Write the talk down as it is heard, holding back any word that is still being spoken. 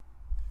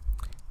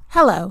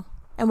Hello,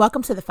 and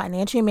welcome to the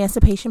Financial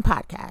Emancipation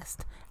Podcast.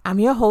 I'm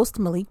your host,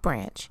 Malik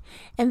Branch,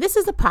 and this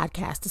is a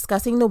podcast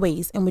discussing the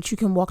ways in which you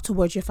can walk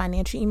towards your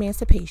financial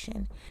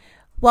emancipation.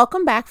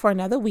 Welcome back for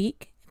another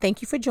week.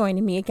 Thank you for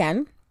joining me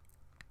again.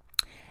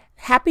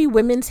 Happy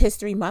Women's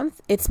History Month.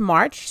 It's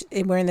March,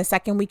 and we're in the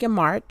second week of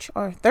March,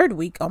 or third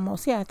week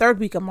almost. Yeah, third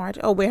week of March.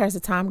 Oh, where has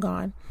the time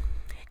gone?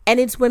 And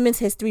it's Women's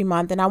History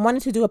Month, and I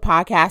wanted to do a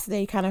podcast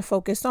today kind of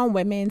focused on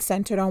women,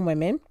 centered on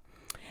women.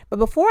 But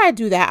before I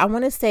do that, I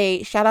want to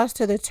say shout outs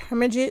to the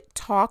Termagant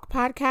Talk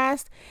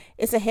podcast.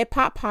 It's a hip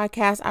hop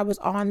podcast I was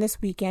on this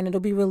weekend.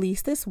 It'll be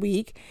released this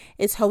week.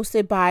 It's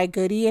hosted by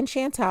Goody and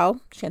Chantel.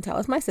 Chantel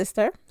is my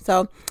sister.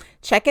 So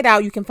check it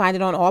out. You can find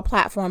it on all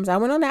platforms. I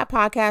went on that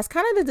podcast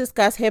kind of to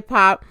discuss hip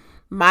hop.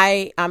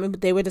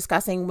 They were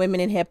discussing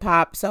women in hip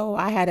hop. So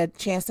I had a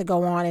chance to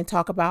go on and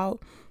talk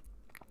about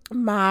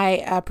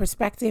my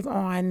perspective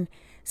on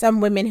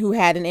some women who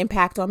had an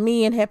impact on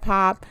me in hip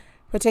hop.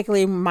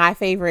 Particularly my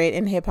favorite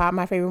in hip hop,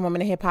 my favorite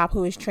woman in hip hop,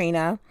 who is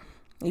Trina.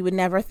 You would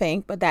never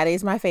think, but that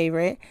is my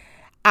favorite.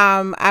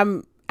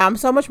 I'm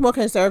so much more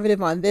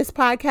conservative on this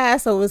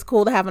podcast, so it was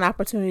cool to have an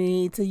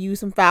opportunity to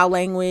use some foul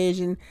language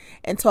and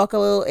talk a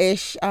little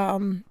ish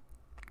on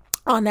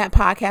that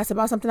podcast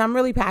about something I'm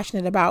really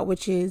passionate about,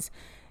 which is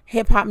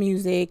hip hop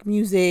music,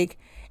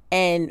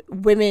 and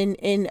women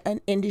in an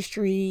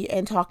industry,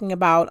 and talking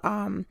about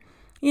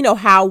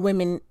how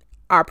women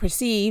are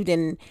perceived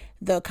and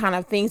the kind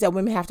of things that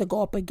women have to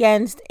go up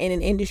against in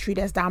an industry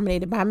that's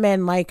dominated by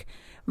men, like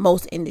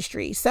most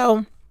industries.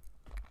 So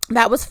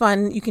that was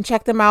fun. You can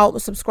check them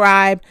out,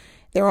 subscribe.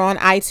 They're on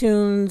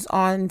iTunes,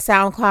 on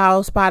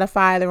SoundCloud,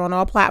 Spotify. They're on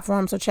all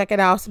platforms. So check it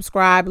out,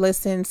 subscribe,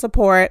 listen,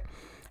 support,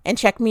 and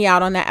check me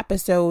out on that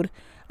episode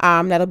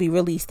that'll be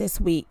released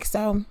this week.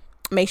 So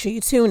make sure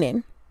you tune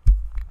in.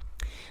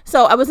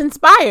 So I was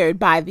inspired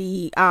by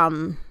the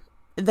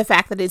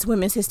fact that it's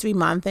Women's History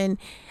Month, and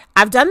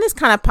I've done this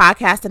kind of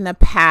podcast in the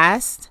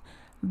past,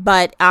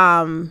 but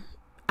I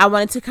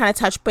wanted to kind of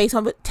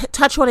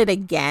touch on it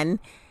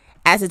again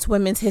as it's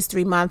Women's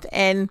History Month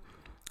and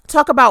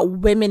talk about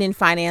women in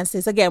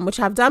finances again, which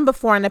I've done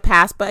before in the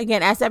past. But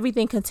again, as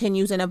everything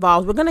continues and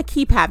evolves, we're going to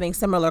keep having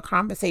similar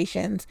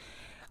conversations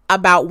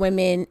about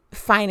women,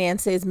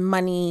 finances,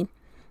 money,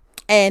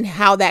 and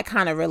how that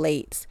kind of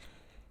relates.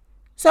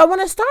 So I want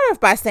to start off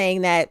by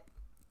saying that,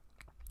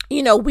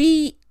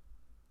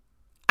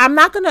 I'm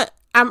not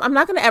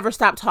going to ever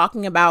stop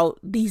talking about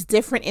these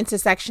different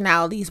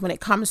intersectionalities when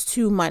it comes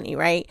to money,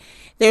 right?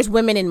 There's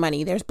women in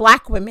money. There's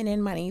Black women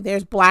in money.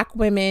 There's Black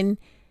women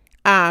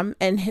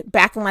and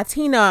Black and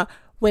Latina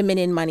women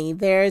in money.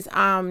 There's,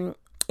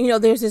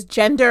 there's this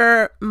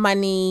gender,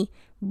 money,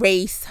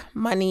 race,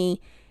 money,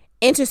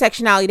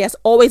 intersectionality that's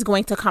always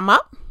going to come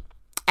up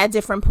at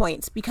different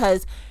points,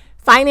 because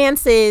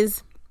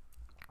finances,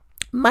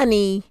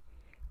 money,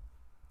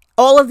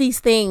 all of these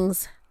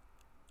things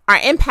are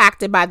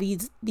impacted by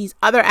these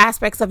other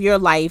aspects of your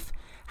life,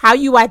 how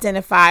you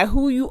identify,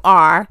 who you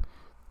are.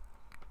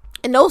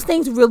 And those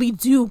things really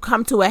do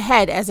come to a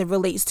head as it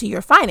relates to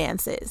your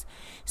finances.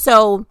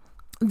 So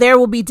there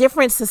will be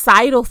different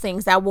societal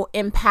things that will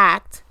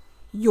impact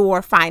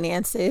your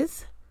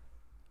finances.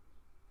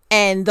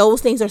 And those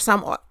things are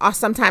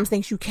sometimes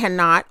things you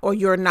cannot or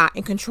you're not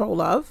in control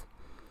of.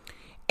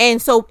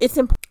 And so it's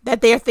important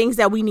that there are things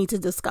that we need to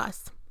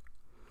discuss.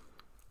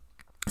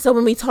 So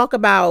when we talk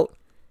about,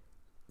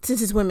 since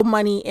it's women,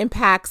 money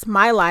impacts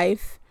my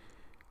life,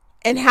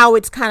 and how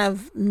it's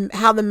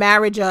how the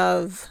marriage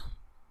of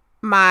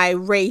my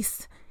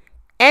race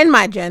and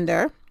my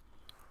gender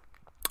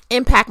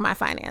impact my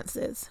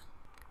finances.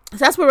 So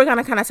that's what we're going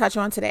to kind of touch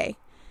on today.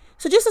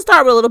 So just to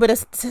start with a little bit of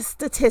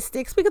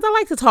statistics, because I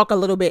like to talk a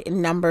little bit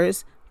in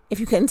numbers, if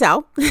you couldn't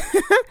tell.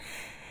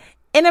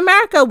 In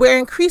America, we're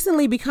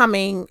increasingly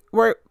becoming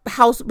a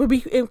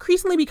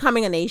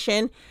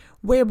nation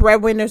where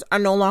breadwinners are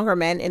no longer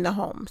men in the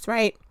homes,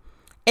 right?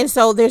 And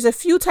so there's a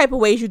few type of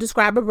ways you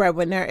describe a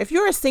breadwinner. If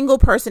you're a single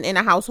person in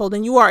a household,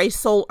 then you are a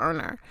sole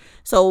earner.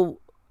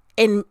 So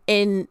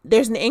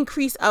there's an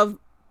increase of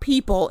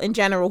people in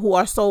general who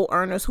are sole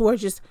earners, who are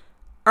just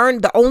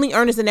the only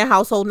earners in their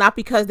household, not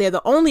because they're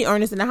the only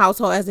earners in the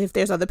household as if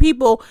there's other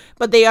people,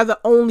 but they are the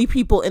only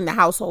people in the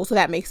household. So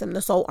that makes them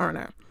the sole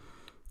earner.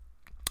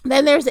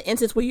 Then there's the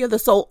instance where you're the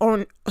sole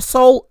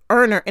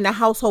earner in a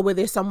household where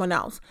there's someone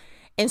else.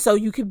 And so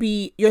you're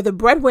the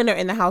breadwinner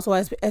in the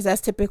household as that's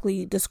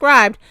typically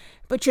described,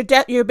 but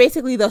you're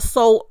basically the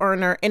sole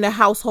earner in a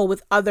household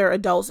with other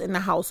adults in the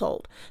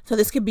household. So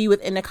this could be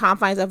within the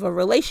confines of a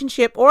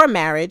relationship or a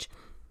marriage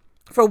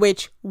for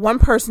which one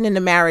person in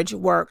the marriage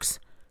works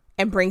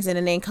and brings in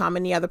an income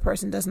and the other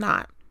person does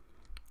not.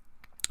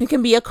 It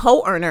can be a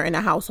co-earner in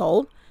a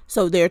household.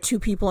 So there are two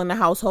people in the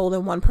household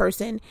and one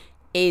person,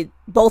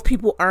 both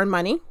people earn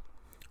money,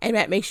 and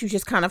that makes you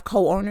just kind of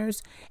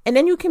co-owners. And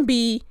then you can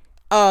be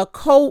a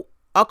co-earner,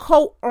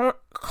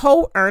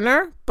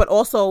 but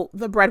also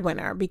the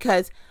breadwinner,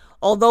 because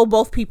although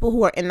both people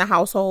who are in the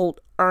household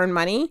earn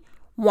money,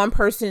 one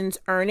person's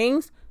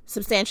earnings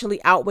substantially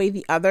outweigh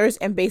the others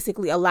and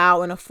basically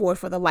allow and afford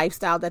for the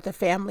lifestyle that the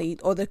family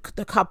or the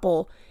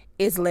couple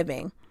is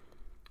living.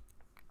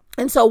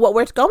 And so what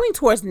we're going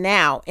towards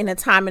now in a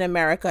time in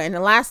America, in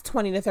the last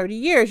 20 to 30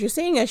 years, you're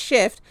seeing a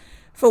shift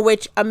for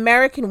which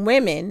American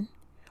women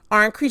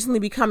are increasingly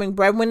becoming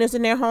breadwinners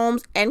in their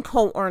homes and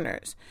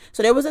co-earners.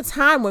 So there was a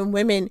time when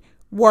women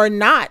were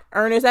not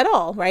earners at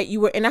all, right?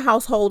 You were in a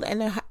household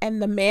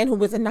and the man who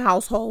was in the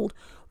household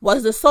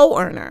was the sole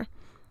earner.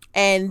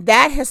 And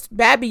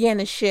that began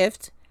to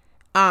shift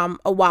a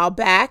while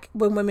back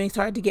when women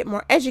started to get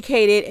more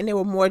educated and there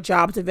were more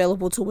jobs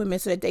available to women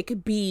so that they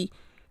could be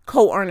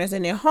co-earners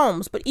in their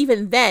homes. But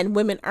even then,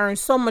 women earned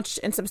so much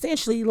and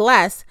substantially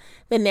less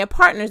than their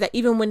partners that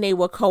even when they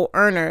were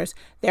co-earners,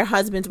 their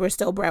husbands were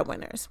still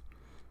breadwinners.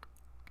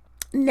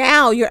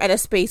 Now you're at a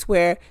space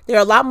where there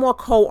are a lot more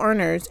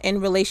co-earners in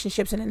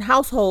relationships and in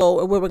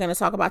household. And where we're going to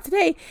talk about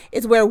today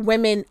is where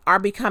women are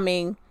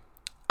becoming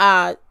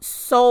they're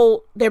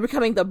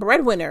becoming the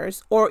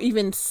breadwinners or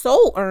even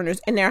sole earners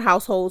in their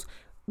households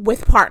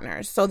with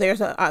partners. So there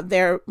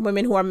are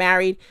women who are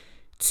married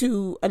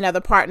to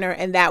another partner,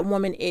 and that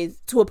woman is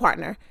to a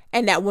partner,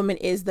 and that woman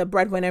is the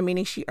breadwinner,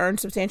 meaning she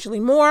earns substantially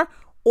more,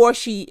 or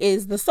she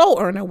is the sole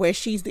earner, where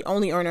she's the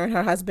only earner and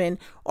her husband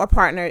or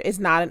partner is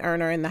not an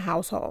earner in the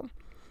household.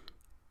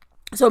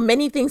 So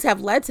many things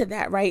have led to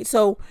that, right?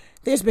 So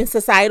there's been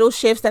societal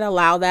shifts that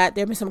allow that.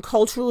 There have been some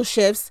cultural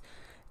shifts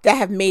that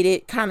have made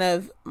it kind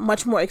of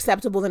much more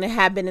acceptable than it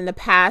had been in the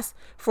past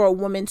for a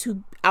woman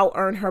to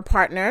out-earn her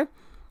partner.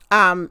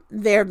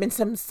 There have been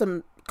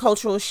some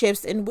cultural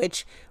shifts in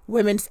which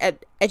women's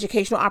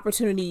educational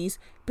opportunities,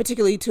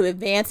 particularly to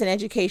advance in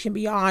education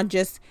beyond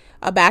just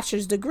a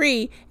bachelor's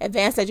degree,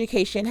 advanced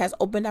education has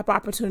opened up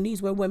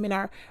opportunities where women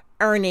are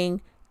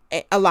earning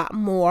a lot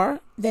more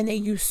than they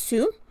used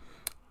to.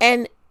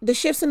 And the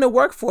shifts in the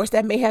workforce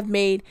that may have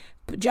made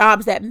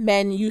jobs that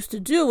men used to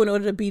do in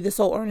order to be the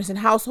sole earners in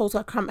households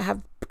have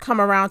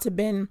come around to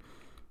been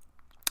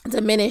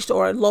diminished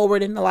or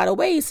lowered in a lot of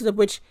ways, to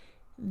which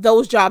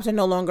those jobs are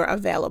no longer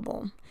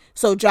available.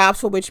 So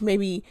jobs for which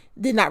maybe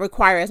did not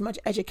require as much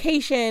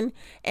education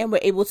and were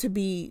able to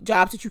be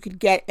jobs that you could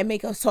get and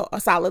make a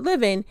solid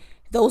living,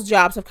 those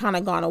jobs have kind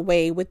of gone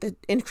away with the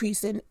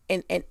increase in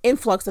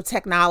influx of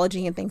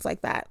technology and things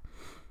like that.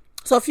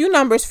 So a few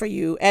numbers for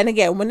you. And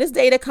again, when this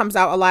data comes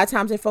out, a lot of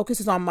times it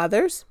focuses on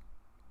mothers.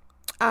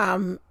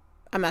 I'm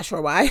not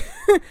sure why,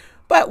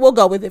 but we'll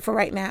go with it for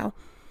right now.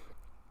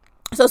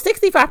 So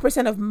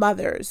 65% of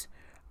mothers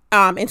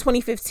in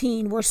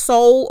 2015 were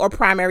sole or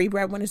primary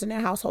breadwinners in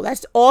their household.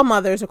 That's all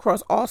mothers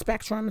across all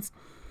spectrums.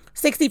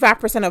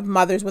 65% of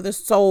mothers were the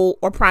sole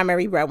or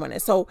primary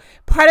breadwinners. So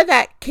part of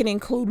that can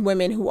include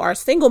women who are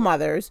single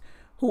mothers,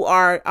 who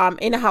are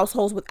in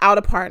households without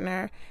a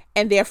partner,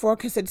 and therefore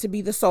considered to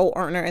be the sole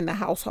earner in the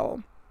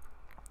household.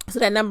 So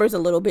that number is a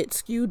little bit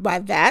skewed by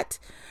that.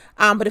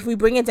 But if we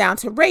bring it down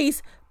to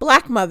race,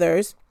 Black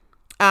mothers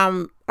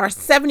are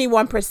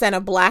 71%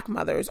 of Black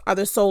mothers are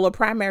the sole or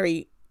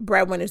primary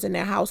breadwinners in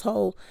their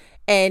household.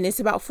 And it's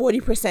about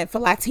 40% for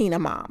Latina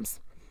moms.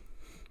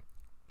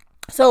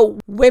 So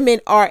women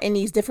are in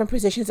these different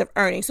positions of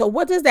earning. So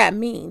what does that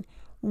mean?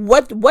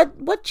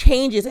 What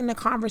changes in the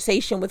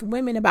conversation with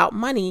women about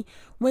money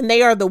when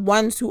they are the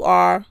ones who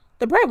are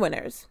the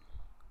breadwinners?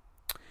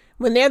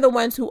 When they're the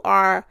ones who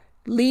are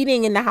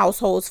leading in the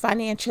households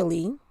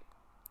financially,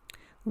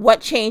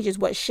 what changes,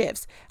 what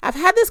shifts? I've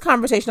had this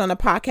conversation on the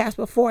podcast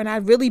before, and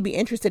I'd really be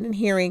interested in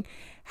hearing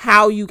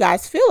how you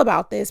guys feel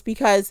about this,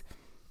 because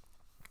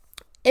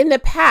in the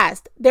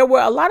past, there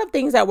were a lot of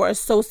things that were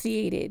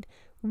associated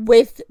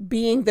with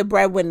being the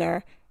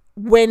breadwinner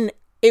when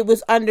it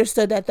was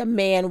understood that the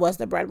man was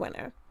the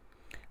breadwinner.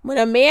 When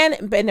a man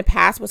in the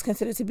past was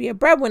considered to be a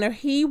breadwinner,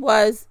 he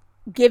was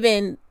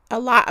given a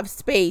lot of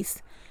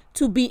space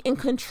to be in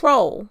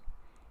control.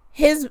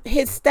 His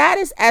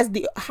status as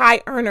the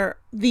high earner,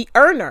 the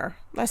earner,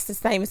 let's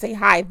just not even say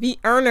high, the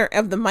earner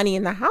of the money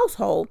in the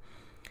household,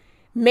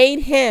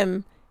 made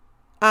him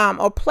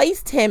or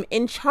placed him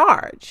in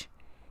charge.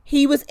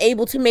 He was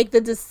able to make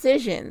the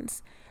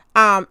decisions.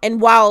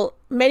 And while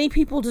many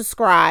people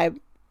describe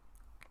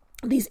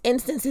these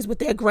instances with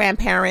their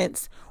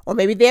grandparents or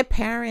maybe their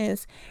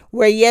parents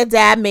where your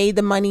dad made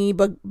the money,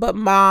 but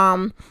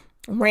mom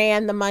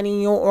ran the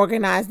money or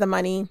organized the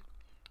money,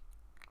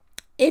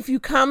 if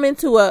you come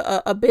into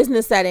a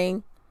business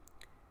setting,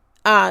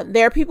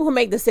 there are people who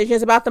make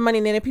decisions about the money,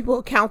 and then there are people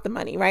who count the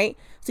money, right?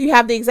 So you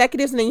have the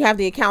executives and then you have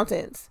the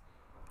accountants.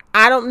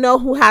 I don't know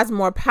who has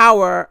more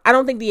power. I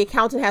don't think the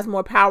accountant has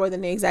more power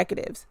than the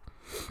executives.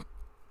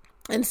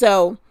 And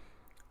so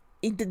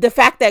the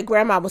fact that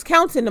grandma was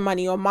counting the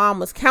money or mom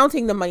was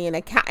counting the money and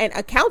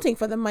accounting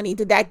for the money,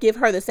 did that give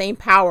her the same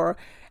power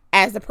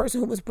as the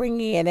person who was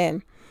bringing it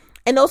in?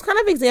 And those kind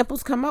of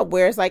examples come up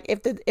where it's like,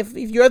 if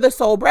you're the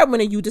sole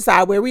breadwinner, you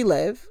decide where we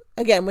live.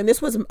 Again, when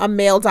this was a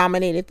male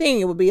dominated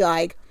thing, it would be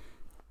like,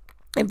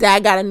 if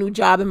dad got a new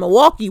job in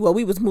Milwaukee, well,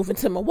 we was moving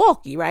to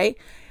Milwaukee, right?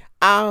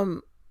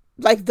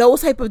 Like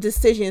those type of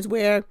decisions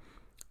where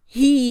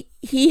he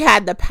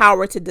had the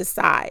power to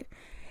decide.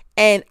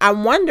 And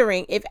I'm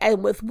wondering if,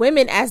 and with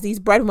women as these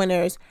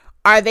breadwinners,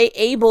 are they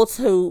able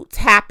to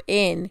tap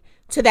in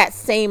to that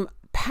same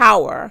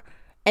power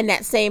and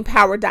that same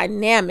power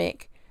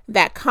dynamic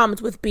that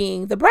comes with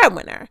being the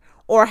breadwinner?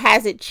 Or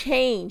has it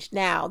changed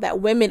now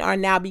that women are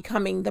now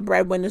becoming the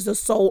breadwinners, the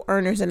sole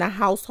earners in the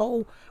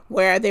household,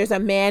 where there's a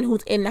man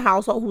who's in the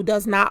household who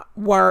does not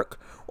work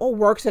or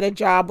works at a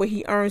job where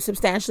he earns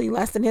substantially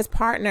less than his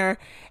partner,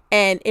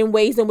 and in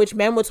ways in which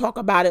men would talk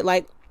about it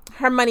like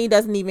her money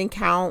doesn't even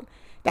count.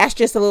 That's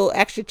just a little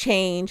extra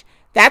change.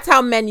 That's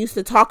how men used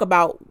to talk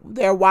about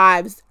their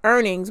wives'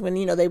 earnings when,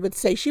 they would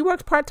say she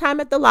works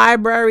part-time at the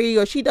library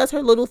or she does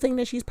her little thing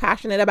that she's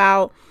passionate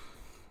about,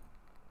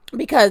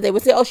 because they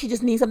would say, oh, she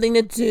just needs something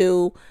to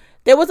do.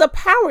 There was a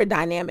power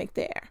dynamic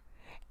there.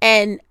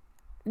 And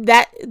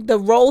that the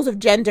roles of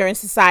gender in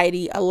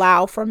society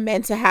allow for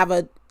men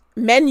to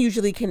men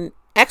usually can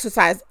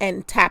exercise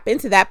and tap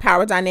into that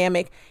power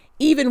dynamic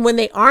even when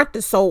they aren't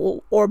the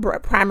sole or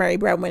primary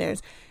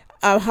breadwinners.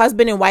 A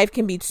husband and wife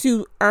can be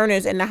two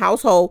earners in the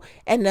household,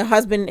 and the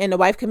husband and the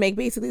wife can make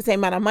basically the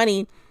same amount of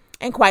money.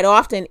 And quite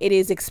often it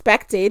is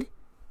expected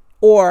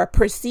or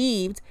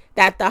perceived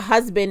that the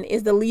husband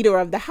is the leader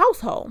of the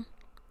household.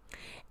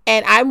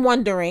 And I'm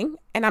wondering,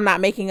 and I'm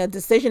not making a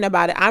decision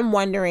about it, I'm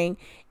wondering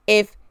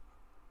if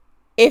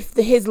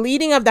his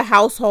leading of the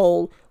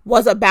household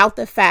was about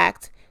the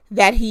fact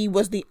that he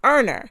was the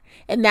earner.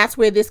 And that's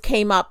where this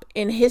came up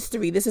in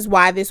history. This is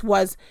why this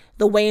was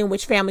the way in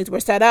which families were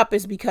set up,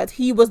 is because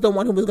he was the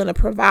one who was going to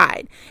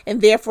provide.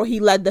 And therefore he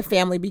led the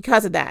family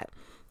because of that.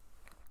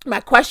 My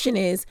question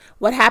is,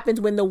 what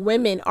happens when the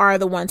women are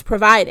the ones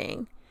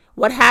providing?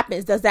 What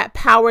happens? Does that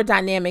power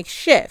dynamic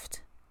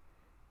shift?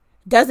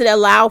 Does it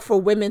allow for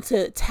women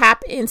to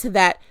tap into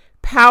that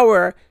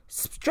power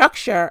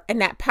structure and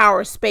that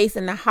power space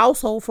in the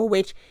household for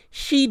which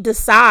she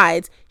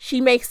decides, she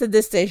makes the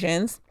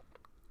decisions,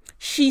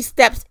 she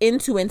steps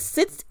into and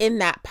sits in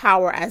that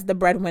power as the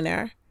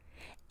breadwinner,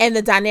 and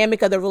the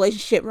dynamic of the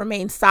relationship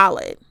remains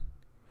solid?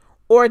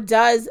 Or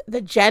does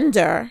the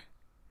gender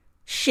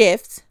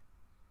shift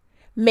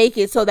make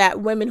it so that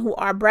women who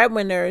are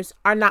breadwinners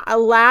are not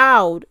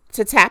allowed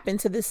to tap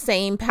into the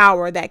same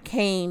power that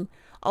came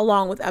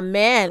along with a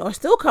man, or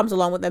still comes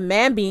along with a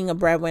man being a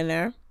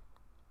breadwinner?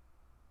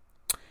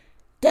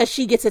 Does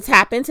she get to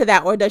tap into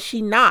that, or does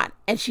she not?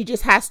 And she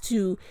just has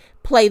to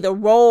play the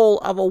role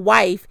of a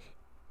wife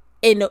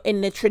in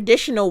the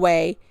traditional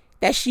way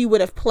that she would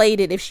have played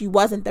it if she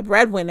wasn't the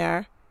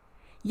breadwinner,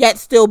 yet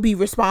still be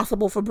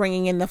responsible for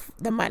bringing in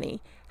the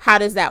money. How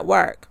does that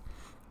work?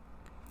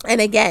 And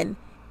again,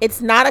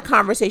 it's not a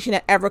conversation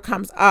that ever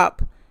comes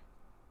up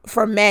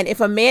for men. If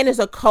a man is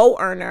a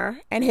co-earner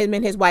and him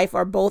and his wife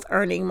are both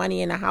earning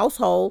money in a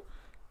household,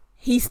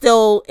 he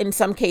still, in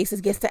some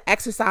cases, gets to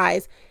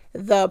exercise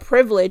the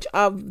privilege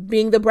of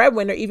being the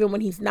breadwinner even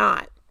when he's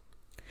not.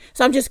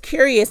 So I'm just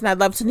curious, and I'd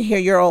love to hear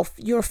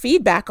your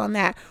feedback on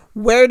that.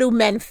 Where do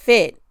men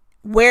fit?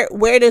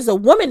 Where does a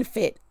woman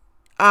fit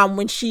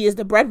when she is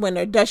the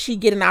breadwinner? Does she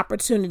get an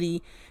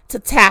opportunity to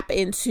tap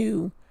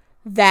into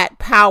that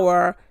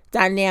power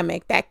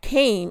dynamic that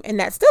came and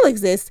that still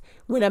exists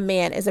when a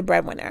man is a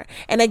breadwinner?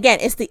 And again,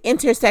 it's the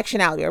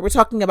intersectionality. We're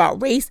talking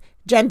about race,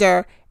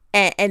 gender,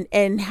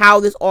 and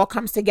how this all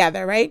comes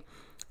together, right?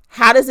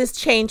 How does this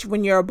change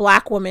when you're a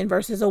Black woman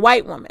versus a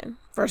white woman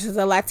versus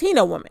a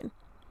Latina woman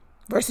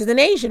versus an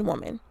Asian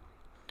woman?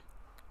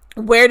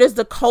 Where does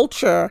the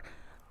culture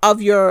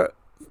of your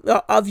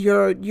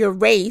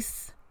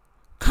race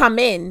come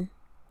in,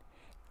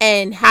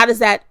 and how does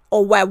that,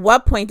 or at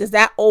what point does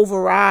that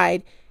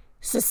override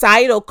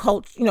societal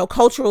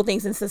cultural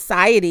things in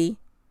society?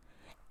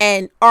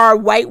 And are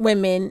white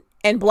women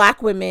and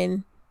Black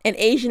women and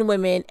Asian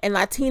women and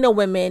Latina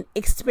women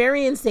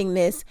experiencing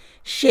this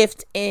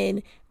shift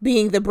in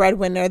being the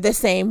breadwinner the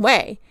same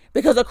way?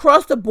 Because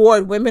across the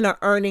board, women are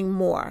earning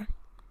more,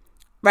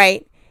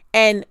 right?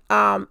 And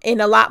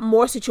in a lot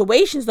more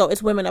situations, though,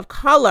 it's women of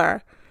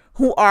color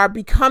who are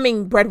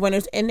becoming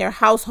breadwinners in their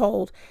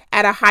household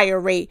at a higher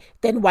rate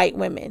than white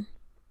women.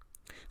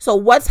 So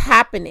what's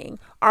happening?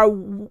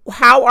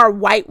 How are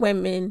white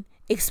women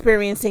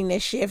experiencing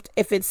this shift,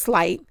 if it's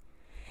slight?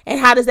 And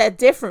how does that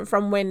differ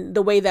from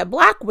the way that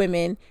Black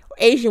women, or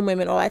Asian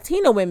women, or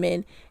Latina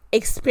women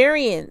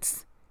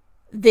experience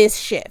this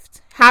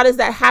shift? How does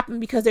that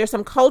happen? Because there's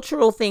some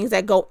cultural things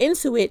that go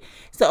into it.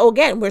 So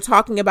again, we're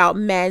talking about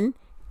men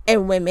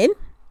and women,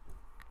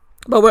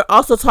 but we're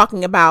also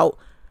talking about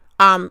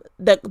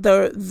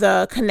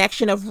the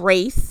connection of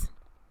race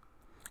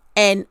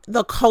and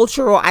the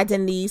cultural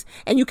identities.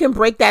 And you can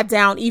break that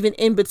down even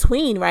in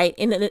between, right?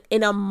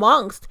 In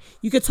amongst,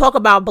 you could talk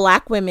about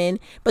Black women,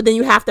 but then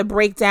you have to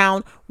break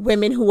down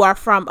women who are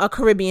from a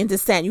Caribbean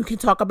descent. You can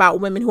talk about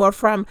women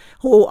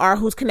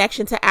whose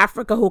connection to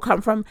Africa, who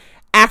come from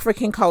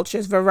African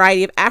cultures,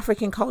 variety of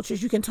African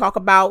cultures. You can talk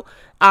about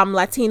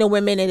Latino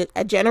women in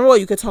general.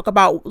 You could talk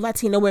about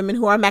Latino women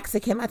who are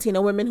Mexican,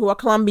 Latino women who are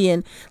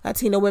Colombian,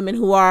 Latino women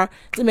who are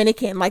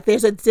Dominican. Like,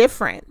 there's a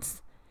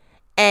difference.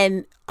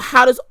 And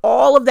how does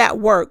all of that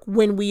work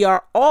when we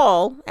are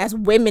all, as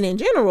women in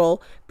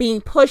general, being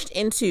pushed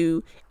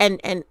into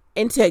and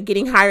into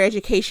getting higher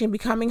education,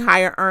 becoming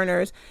higher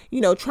earners,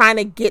 trying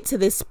to get to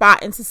this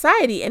spot in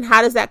society? And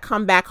how does that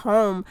come back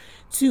home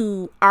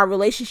to our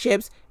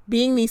relationships,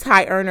 being these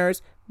high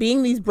earners,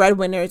 being these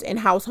breadwinners in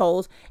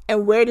households?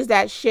 And where does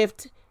that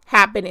shift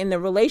happen in the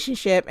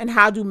relationship? And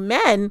how do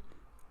men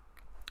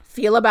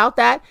feel about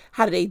that?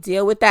 How do they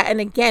deal with that?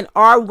 And again,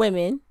 are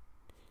women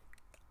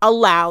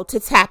allowed to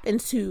tap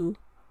into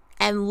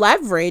and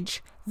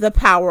leverage the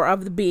power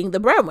of being the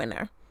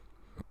breadwinner?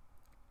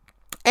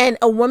 And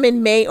a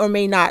woman may or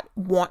may not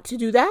want to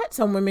do that.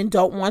 Some women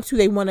don't want to.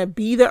 They want to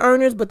be the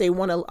earners, but they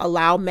want to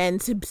allow men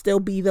to still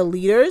be the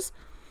leaders.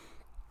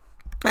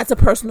 That's a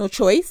personal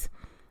choice.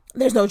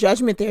 There's no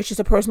judgment there. It's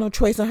just a personal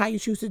choice on how you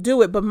choose to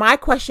do it. But my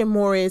question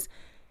more is,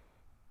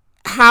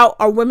 how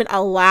are women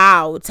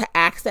allowed to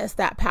access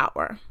that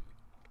power?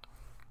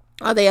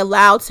 Are they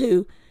allowed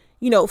to,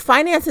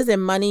 finances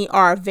and money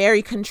are a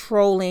very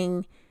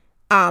controlling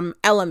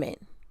element.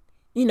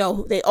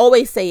 They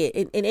always say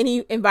it in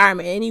any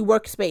environment, in any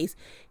workspace.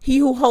 He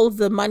who holds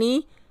the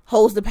money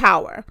holds the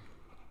power.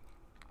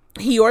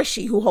 He or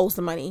she who holds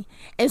the money.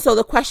 And so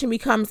the question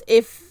becomes,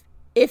 if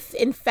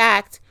in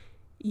fact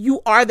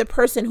you are the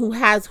person who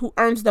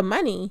earns the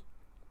money,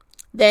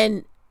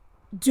 then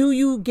do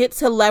you get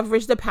to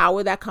leverage the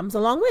power that comes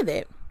along with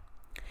it?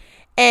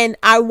 And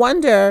I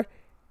wonder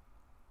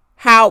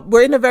how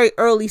we're in the very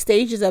early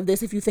stages of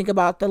this, if you think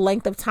about the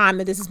length of time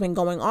that this has been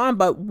going on,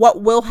 but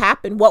what will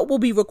happen? What will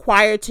be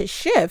required to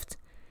shift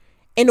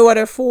in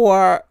order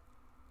for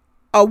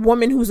a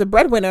woman who's a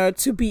breadwinner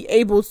to be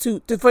able for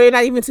there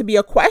not even to be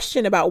a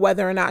question about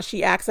whether or not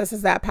she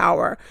accesses that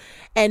power,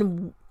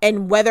 and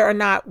whether or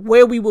not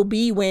where we will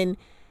be when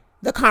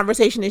the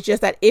conversation is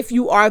just that if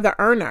you are the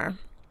earner,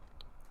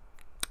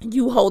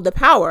 you hold the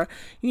power.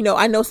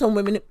 I know some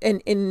women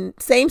in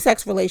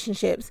same-sex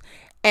relationships,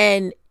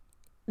 and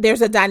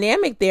there's a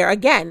dynamic there.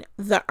 Again,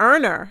 the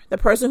earner, the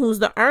person who's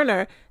the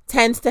earner,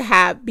 tends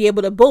to be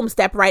able to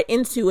step right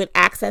into and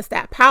access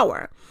that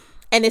power.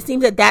 And it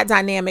seems that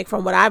dynamic,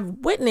 from what I've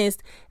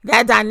witnessed,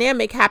 that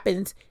dynamic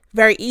happens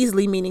very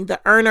easily, meaning the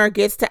earner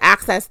gets to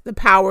access the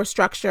power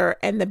structure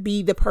and to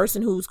be the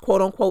person who's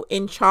quote unquote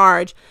in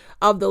charge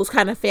of those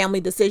kind of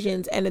family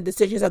decisions and the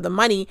decisions of the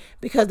money,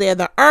 because they're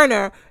the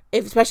earner,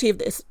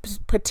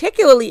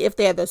 particularly if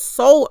they're the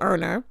sole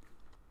earner.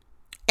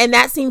 And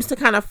that seems to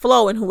kind of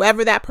flow, and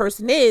whoever that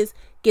person is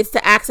gets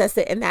to access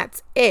it, and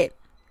that's it.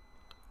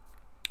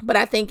 But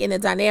I think in the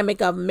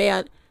dynamic of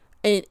male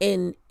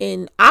in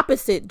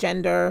opposite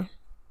gender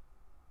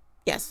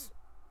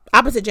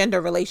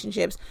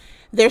relationships,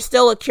 there's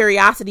still a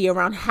curiosity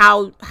around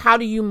how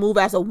do you move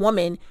as a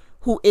woman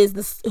who is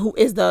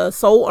the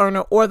sole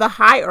earner or the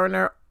high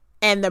earner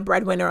and the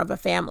breadwinner of a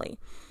family.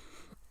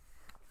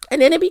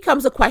 And then it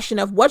becomes a question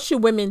of what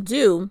should women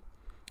do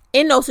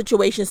in those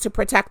situations to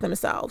protect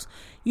themselves.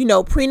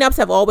 Prenups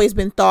have always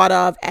been thought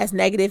of as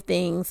negative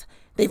things.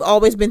 They've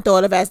always been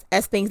thought of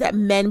as things that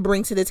men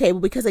bring to the table,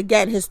 because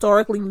again,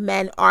 historically,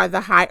 men are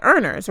the high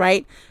earners,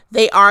 right?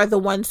 They are the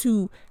ones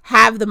who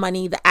have the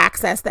money, the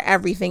access, the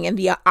everything, and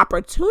the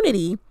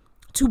opportunity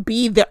to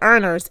be the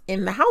earners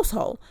in the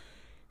household.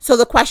 So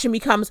the question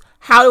becomes,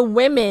 how do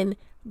women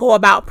go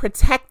about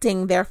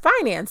protecting their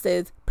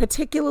finances,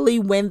 particularly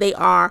when they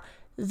are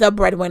the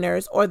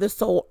breadwinners or the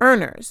sole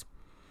earners?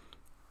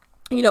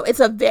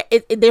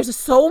 There's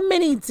so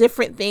many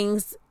different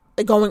things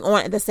going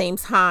on at the same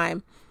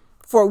time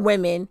for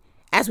women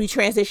as we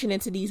transition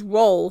into these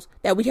roles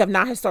that we have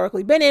not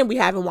historically been in. We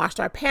haven't watched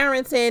our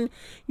parents in.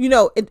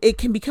 It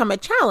can become a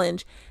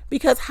challenge,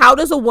 because how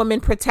does a woman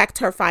protect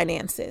her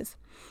finances?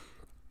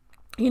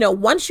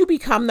 Once you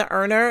become the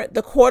earner,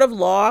 the court of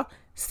law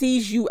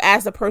sees you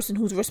as the person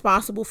who's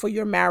responsible for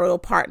your marital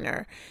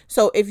partner.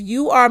 So if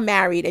you are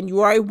married and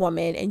you are a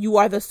woman and you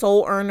are the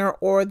sole earner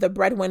or the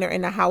breadwinner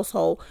in the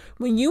household,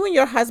 when you and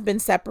your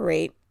husband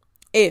separate,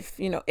 if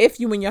you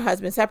and your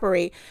husband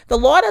separate, the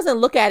law doesn't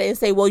look at it and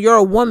say, well, you're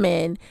a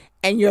woman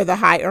and you're the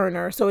high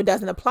earner, so it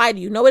doesn't apply to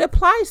you. No, it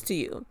applies to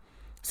you.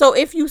 So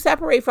if you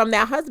separate from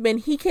that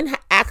husband, he can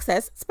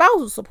access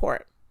spousal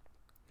support.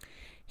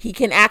 He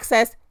can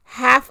access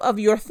half of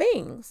your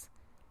things,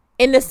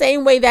 in the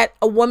same way that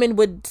a woman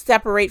would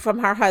separate from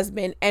her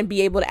husband and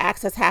be able to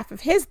access half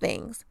of his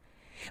things.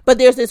 But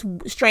there's this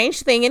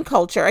strange thing in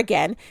culture,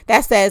 again,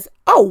 that says,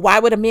 oh, why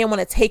would a man want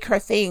to take her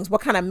things?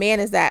 What kind of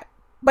man is that?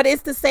 But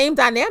it's the same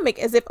dynamic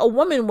as if a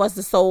woman was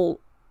the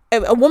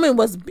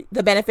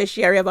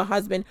beneficiary of a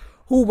husband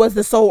who was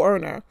the sole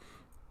earner.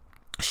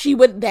 She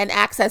would then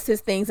access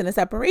his things in a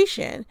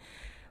separation.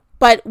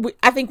 But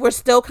I think we're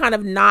still kind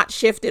of not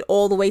shifted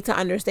all the way to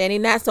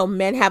understanding that. So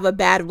men have a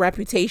bad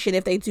reputation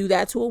if they do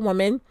that to a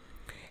woman,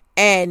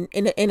 and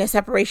in a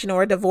separation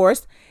or a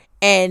divorce.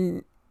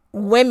 And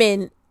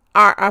women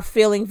are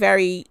feeling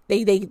they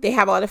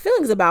have a lot of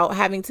feelings about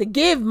having to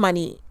give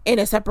money in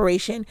a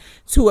separation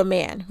to a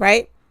man,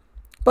 right?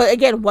 But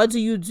again, what do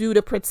you do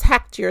to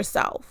protect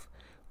yourself?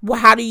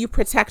 How do you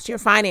protect your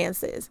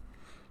finances?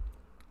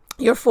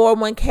 your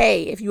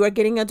 401k, if you are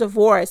getting a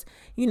divorce,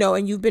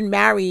 and you've been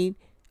married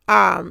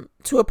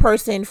to a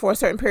person for a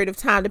certain period of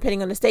time,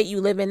 depending on the state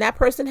you live in, that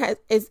person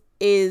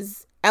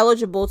is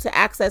eligible to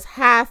access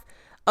half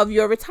of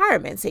your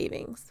retirement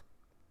savings.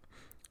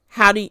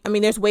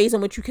 There's ways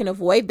in which you can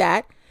avoid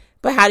that,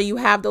 but how do you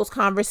have those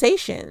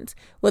conversations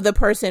with a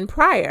person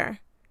prior?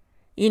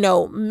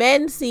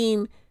 Men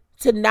seem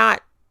to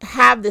not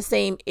have the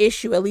same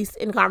issue, at least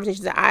in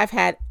conversations that I've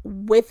had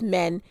with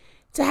men,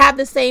 to have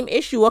the same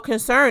issue or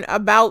concern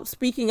about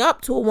speaking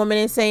up to a woman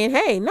and saying,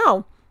 hey,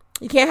 no,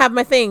 you can't have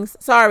my things.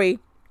 Sorry.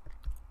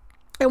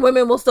 And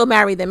women will still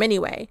marry them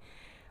anyway.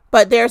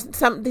 But there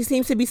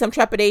seems to be some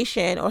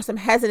trepidation or some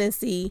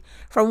hesitancy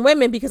from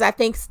women, because I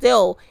think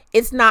still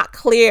it's not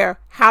clear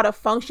how to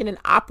function and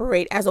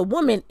operate as a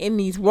woman in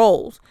these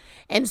roles.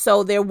 And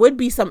so there would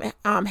be some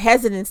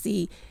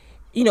hesitancy,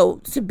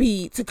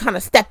 to kind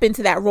of step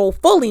into that role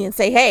fully and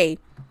say, hey,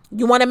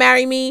 you want to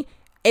marry me?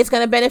 It's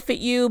going to benefit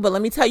you, but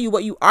let me tell you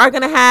what you are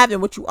going to have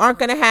and what you aren't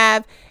going to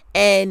have,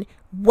 and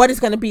what it's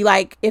going to be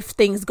like if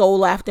things go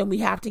left and we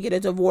have to get a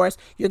divorce.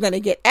 You're going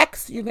to get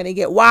X, you're going to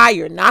get Y,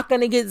 you're not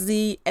going to get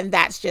Z, and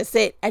that's just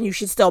it. And you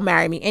should still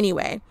marry me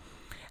anyway.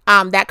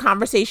 That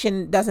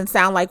conversation doesn't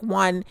sound like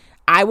one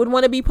I would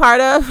want to be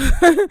part of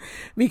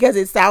because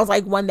it sounds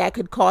like one that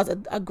could cause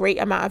a great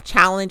amount of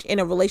challenge in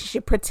a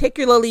relationship,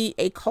 particularly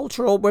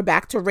we're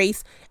back to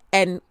race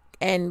and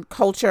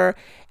culture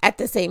at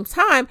the same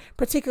time,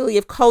 particularly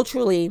if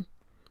culturally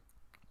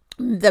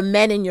the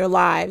men in your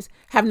lives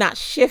have not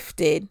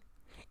shifted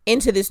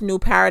into this new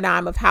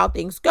paradigm of how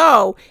things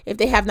go. If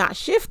they have not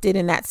shifted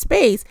in that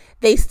space,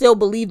 they still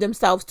believe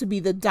themselves to be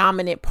the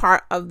dominant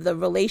part of the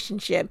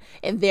relationship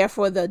and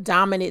therefore the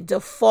dominant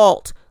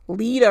default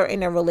leader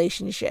in a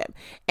relationship.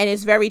 And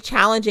it's very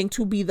challenging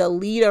to be the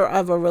leader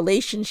of a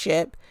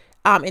relationship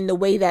in the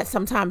way that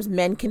sometimes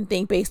men can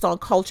think based on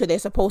culture. They're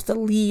supposed to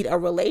lead a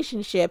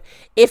relationship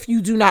if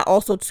you do not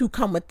also too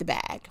come with the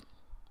bag.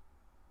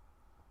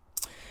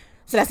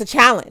 So that's a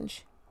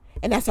challenge,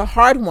 and that's a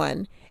hard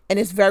one. And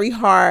it's very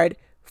hard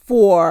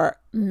for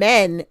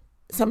men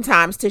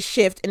sometimes to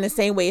shift in the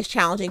same way it's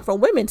challenging for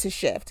women to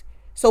shift.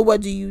 So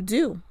what do you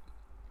do?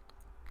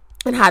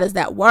 And how does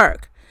that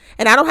work?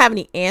 And I don't have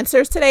any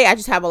answers today. I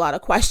just have a lot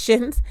of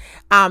questions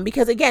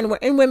because, again, we're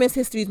in Women's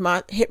History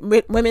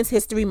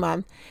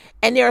Month,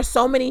 and there are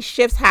so many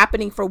shifts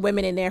happening for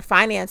women in their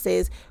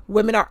finances.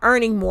 Women are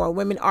earning more.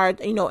 Women are,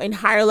 in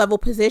higher level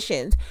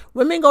positions.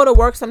 Women go to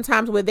work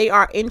sometimes where they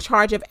are in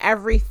charge of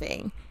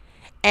everything.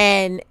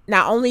 And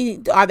not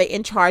only are they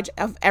in charge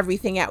of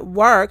everything at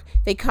work,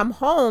 they come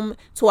home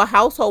to a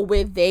household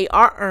where they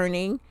are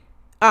earning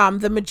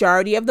the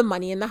majority of the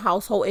money in the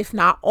household, if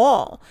not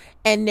all.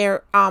 And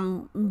they're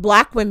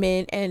Black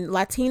women and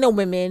Latino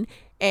women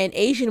and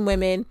Asian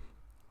women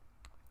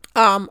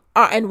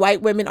and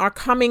white women are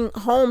coming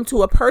home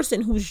to a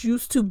person who's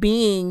used to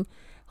being,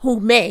 who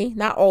may,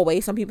 not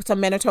always, some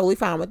men are totally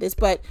fine with this,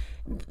 but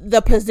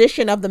the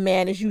position of the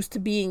man is used to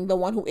being the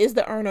one who is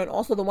the earner and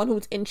also the one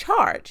who's in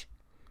charge.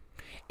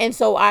 And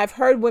so I've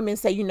heard women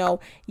say,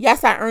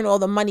 yes, I earn all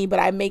the money, but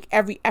I make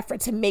every effort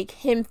to make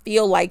him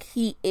feel like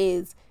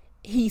he's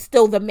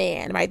still the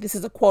man, right? This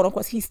is a quote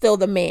unquote, he's still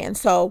the man.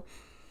 So,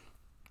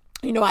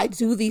 I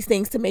do these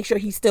things to make sure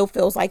he still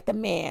feels like the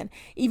man.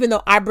 Even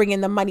though I bring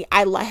in the money,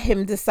 I let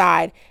him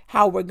decide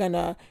if we're going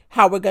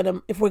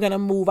to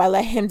move. I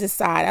let him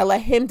decide. I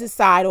let him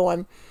decide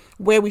on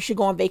where we should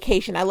go on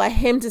vacation. I let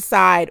him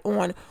decide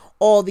on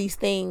all these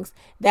things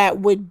that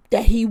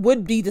he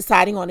would be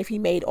deciding on if he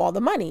made all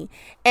the money.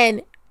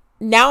 And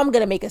now I'm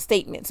going to make a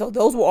statement. So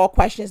those were all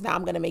questions. Now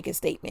I'm going to make a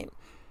statement.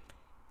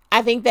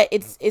 I think that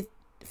it's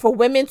for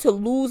women to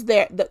lose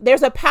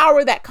there's a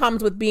power that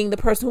comes with being the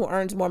person who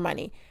earns more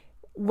money.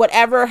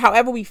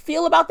 However we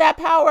feel about that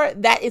power,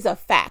 that is a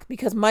fact,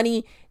 because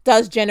money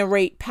does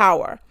generate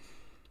power.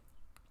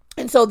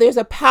 And so there's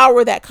a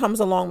power that comes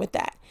along with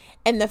that.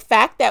 And the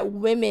fact that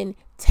women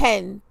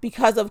tend,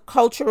 because of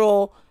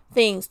cultural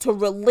things, to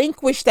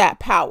relinquish that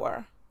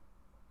power.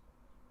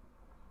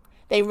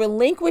 They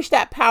relinquish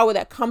that power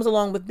that comes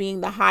along with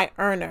being the high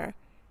earner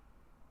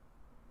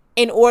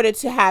in order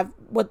to have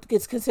what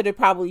gets considered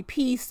probably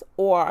peace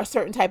or a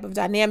certain type of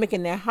dynamic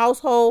in their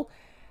household.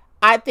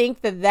 I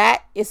think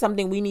that is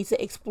something we need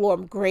to explore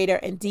greater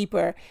and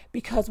deeper,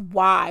 because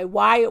why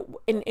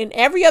in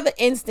every other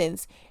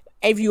instance,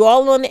 if you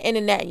all on the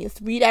internet and you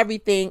read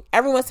everything,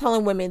 everyone's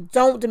telling women,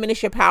 don't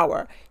diminish your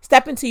power,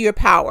 step into your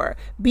power,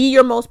 be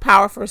your most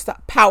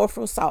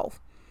powerful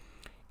self.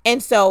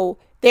 And so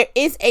there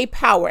is a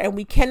power, and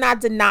we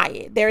cannot deny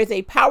it. There is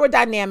a power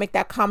dynamic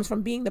that comes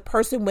from being the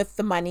person with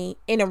the money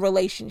in a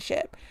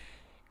relationship.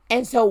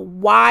 And so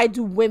why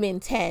do women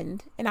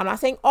tend, and I'm not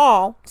saying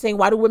all, I'm saying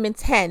why do women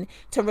tend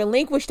to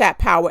relinquish that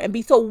power and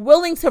be so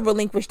willing to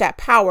relinquish that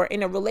power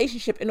in a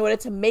relationship in order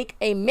to make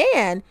a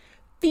man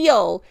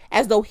feel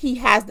as though he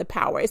has the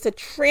power? It's a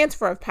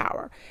transfer of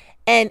power.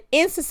 And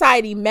in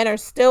society, men are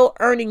still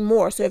earning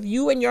more. So if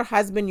you and your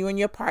husband, you and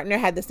your partner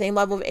had the same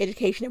level of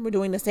education and were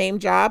doing the same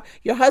job,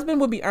 your husband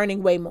would be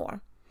earning way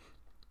more.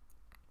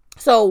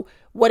 So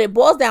what it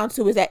boils down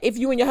to is that if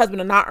you and your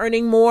husband are not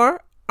earning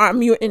more,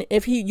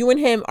 if you and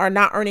him are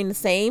not earning the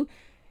same,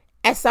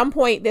 at some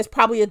point, there's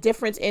probably a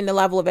difference in the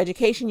level of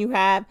education you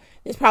have.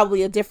 There's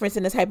probably a difference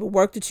in the type of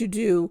work that you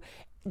do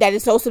that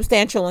is so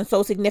substantial and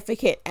so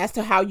significant as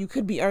to how you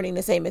could be earning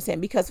the same as him.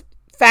 Because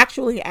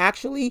factually,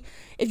 actually,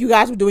 if you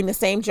guys were doing the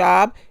same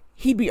job,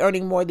 he'd be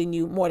earning more than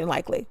you, more than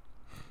likely.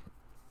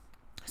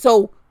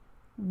 So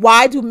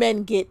why do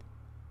men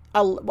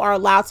are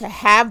allowed to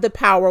have the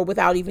power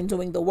without even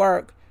doing the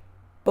work,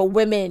 but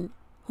women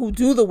who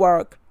do the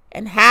work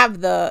and have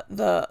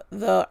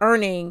the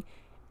earning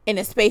in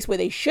a space where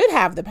they should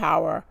have the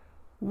power,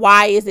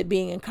 why is it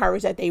being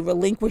encouraged that they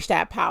relinquish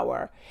that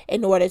power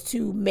in order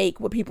to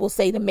make what people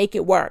say, to make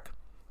it work,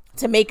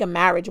 to make a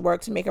marriage work,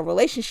 to make a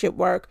relationship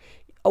work?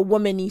 A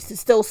woman needs to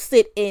still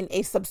sit in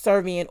a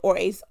subservient or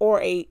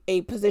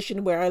a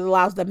position where it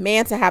allows the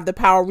man to have the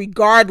power,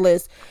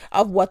 regardless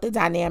of what the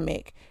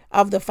dynamic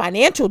of the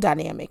financial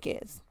dynamic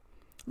is.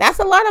 That's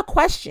a lot of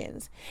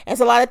questions. It's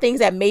a lot of things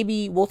that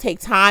maybe will take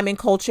time and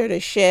culture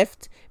to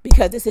shift,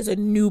 because this is a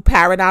new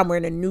paradigm. We're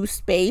in a new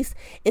space.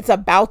 It's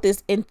about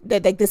this.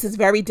 This is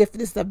very different.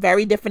 This is a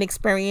very different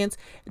experience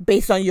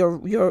based on your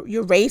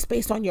race,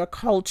 based on your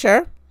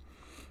culture.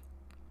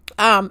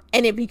 And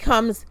it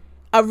becomes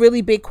a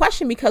really big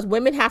question because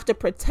women have to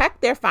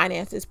protect their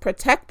finances,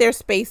 protect their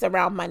space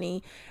around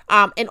money,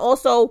 and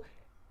also,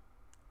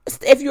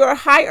 if you're a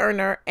high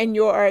earner and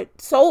you're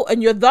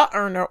the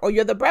earner or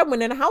you're the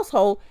breadwinner in a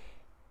household,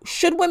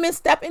 should women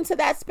step into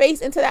that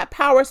space, into that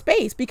power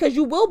space? Because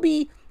you will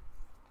be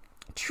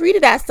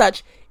treated as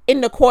such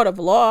in the court of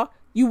law.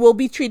 You will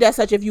be treated as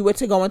such if you were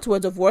to go into a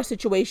divorce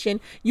situation.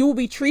 You will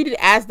be treated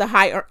as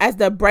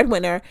the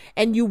breadwinner,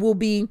 and you will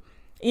be,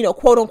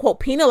 quote unquote,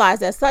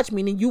 penalized as such,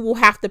 meaning you will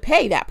have to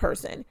pay that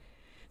person.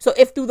 So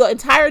if through the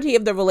entirety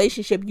of the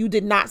relationship you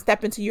did not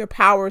step into your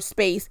power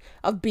space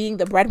of being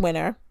the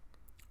breadwinner,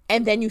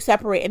 and then you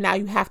separate and now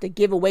you have to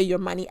give away your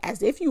money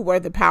as if you were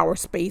the power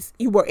space,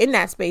 you were in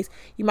that space,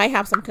 you might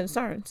have some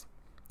concerns,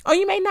 or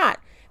you may not.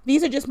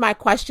 These are just my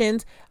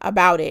questions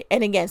about it.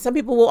 And again, some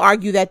people will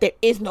argue that there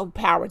is no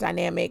power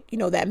dynamic,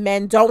 that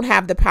men don't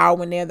have the power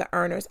when they're the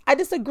earners. I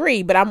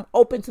disagree, but I'm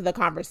open to the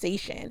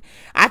conversation.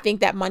 I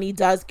think that money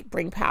does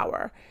bring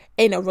power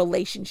in a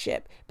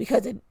relationship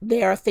because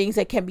there are things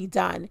that can be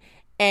done.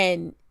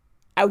 And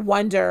I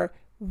wonder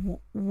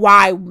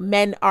why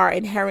men are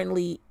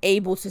inherently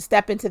able to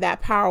step into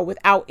that power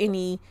without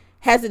any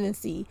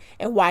hesitancy,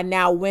 and why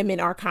now women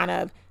are kind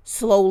of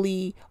slow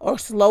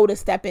to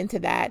step into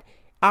that.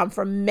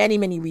 For many,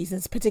 many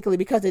reasons, particularly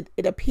because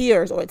it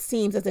appears, or it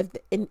seems as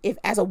if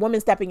as a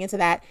woman stepping into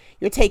that,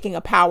 you're taking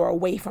a power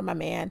away from a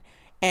man.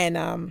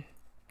 And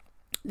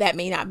that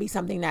may not be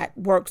something that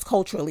works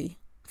culturally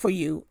for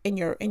you in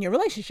your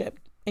relationship,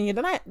 in your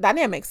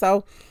dynamic.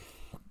 So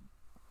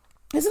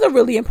this is a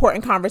really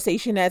important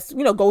conversation that's,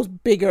 goes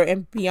bigger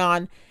and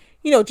beyond,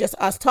 just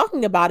us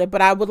talking about it.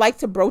 But I would like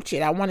to broach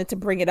it. I wanted to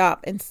bring it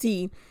up and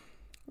see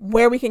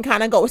where we can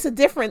kind of go. It's a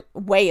different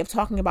way of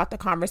talking about the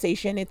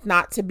conversation. It's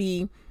not to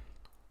kind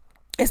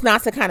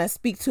of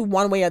speak to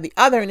one way or the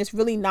other. And it's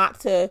really not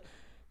to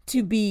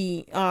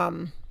be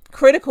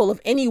critical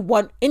of any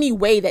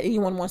way that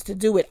anyone wants to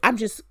do it. I'm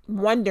just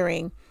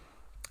wondering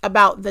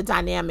about the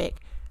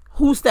dynamic,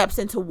 who steps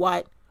into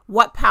what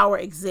power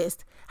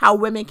exists, how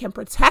women can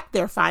protect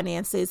their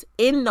finances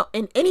in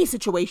any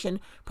situation,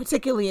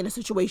 particularly in a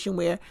situation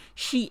where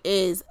she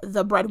is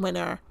the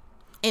breadwinner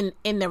in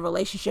the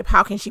relationship.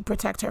 How can she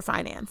protect her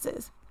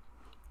finances?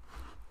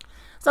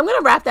 So I'm going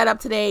to wrap that up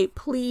today.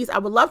 Please, I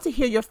would love to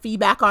hear your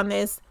feedback on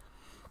this.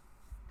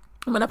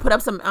 I'm going to put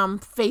up some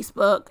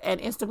Facebook and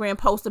Instagram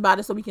posts about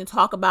it so we can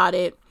talk about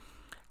it.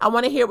 I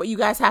want to hear what you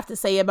guys have to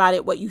say about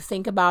it, what you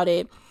think about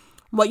it,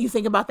 what you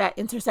think about that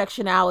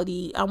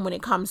intersectionality when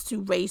it comes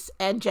to race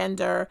and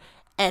gender,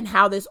 and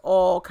how this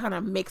all kind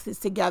of mixes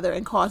together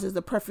and causes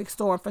the perfect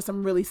storm for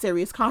some really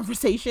serious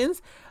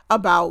conversations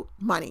about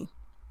money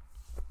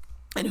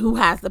and who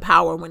has the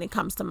power when it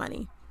comes to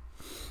money.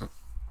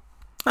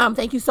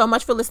 Thank you so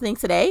much for listening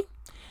today.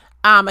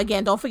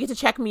 Again, don't forget to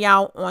check me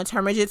out on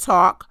Termagant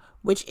Talk,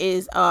 which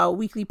is a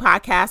weekly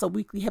podcast, a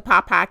weekly hip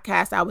hop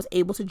podcast I was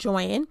able to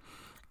join.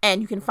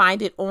 And you can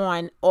find it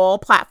on all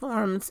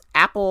platforms,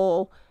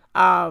 Apple,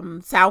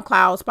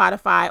 SoundCloud,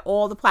 Spotify,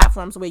 all the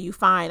platforms where you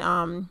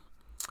find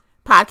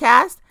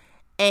podcasts.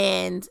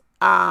 And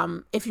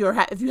if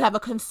you have a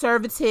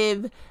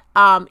conservative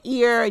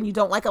ear and you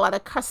don't like a lot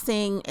of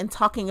cussing and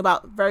talking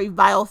about very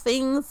vile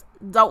things,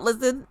 don't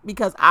listen,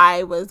 because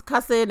I was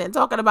cussing and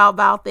talking about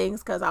vile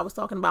things because I was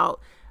talking about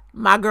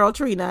my girl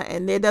Trina,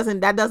 and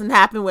that doesn't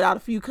happen without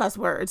a few cuss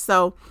words.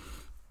 So,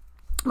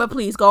 but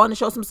please go on and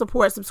show some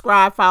support,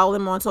 subscribe, follow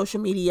them on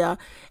social media.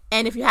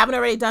 And if you haven't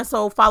already done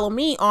so, follow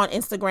me on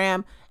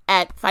Instagram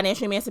at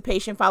Financial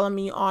Emancipation. Follow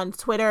me on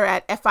Twitter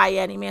at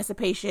FIN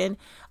Emancipation.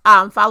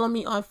 Follow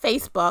me on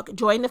Facebook.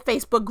 Join the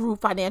Facebook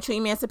group Financial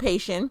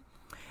Emancipation.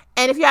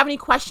 And if you have any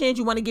questions,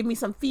 you want to give me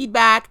some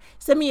feedback,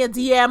 send me a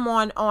DM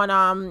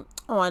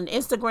on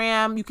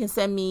Instagram. You can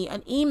send me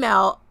an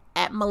email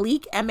at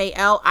Malik, Malik,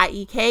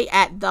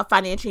 at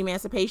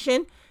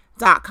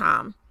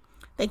thefinancialemancipation.com.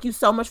 Thank you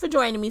so much for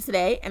joining me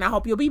today, and I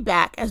hope you'll be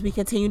back as we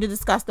continue to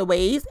discuss the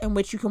ways in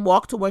which you can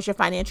walk towards your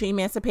financial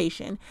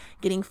emancipation,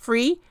 getting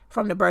free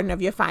from the burden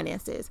of your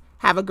finances.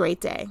 Have a great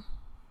day.